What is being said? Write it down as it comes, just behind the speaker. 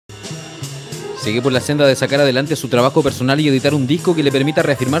sigue por la senda de sacar adelante su trabajo personal y editar un disco que le permita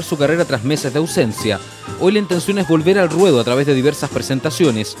reafirmar su carrera tras meses de ausencia. Hoy la intención es volver al ruedo a través de diversas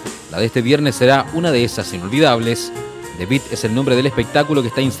presentaciones. La de este viernes será una de esas inolvidables. The Beat es el nombre del espectáculo que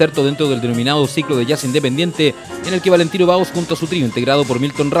está inserto dentro del denominado Ciclo De Jazz independiente, en el que Valentino Baos junto a su trío integrado por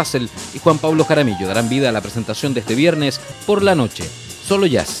Milton Russell y Juan Pablo Jaramillo darán vida a la presentación de este viernes por la noche. Solo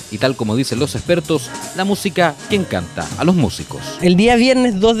jazz y, tal como dicen los expertos, la música que encanta a los músicos. El día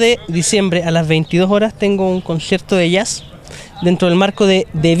viernes 2 de diciembre a las 22 horas tengo un concierto de jazz dentro del marco de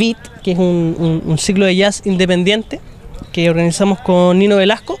The Beat, que es un ciclo de jazz independiente que organizamos con Nino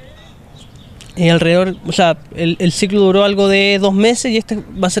Velasco. El ciclo duró algo de 2 meses y este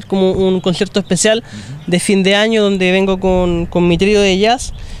va a ser como un concierto especial de fin de año donde vengo con mi trío de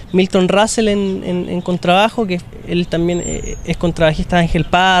jazz, Milton Russell en contrabajo, que él también es contrabajista de Ángel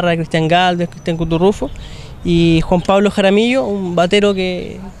Parra, Cristian Galvez, Cristian Cuturrufo, y Juan Pablo Jaramillo, un batero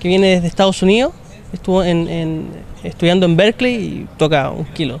que viene desde Estados Unidos. Estuvo estudiando en Berkeley y toca 1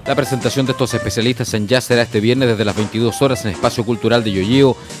 kilo. La presentación de estos especialistas en jazz será este viernes desde las 22 horas en Espacio Cultural de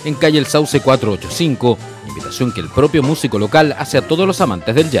Yoyeo, en calle El Sauce 485. Invitación que el propio músico local hace a todos los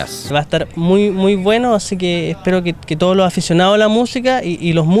amantes del jazz. Va a estar muy bueno, así que espero que todos los aficionados a la música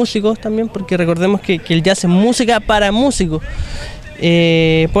y los músicos también, porque recordemos que el jazz es música para músicos,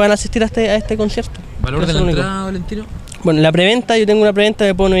 puedan asistir a este concierto. ¿Valor de la entrada, Valentino? Bueno, la preventa, yo tengo una preventa,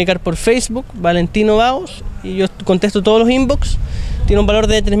 me pueden ubicar por Facebook, Valentino Baos, y yo contesto todos los inbox. Tiene un valor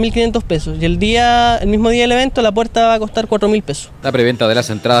de 3.500 pesos y el mismo día del evento la puerta va a costar 4.000 pesos. La preventa de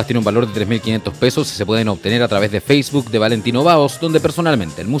las entradas tiene un valor de 3.500 pesos y se pueden obtener a través de Facebook de Valentino Baos, donde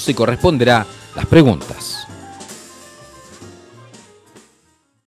personalmente el músico responderá las preguntas.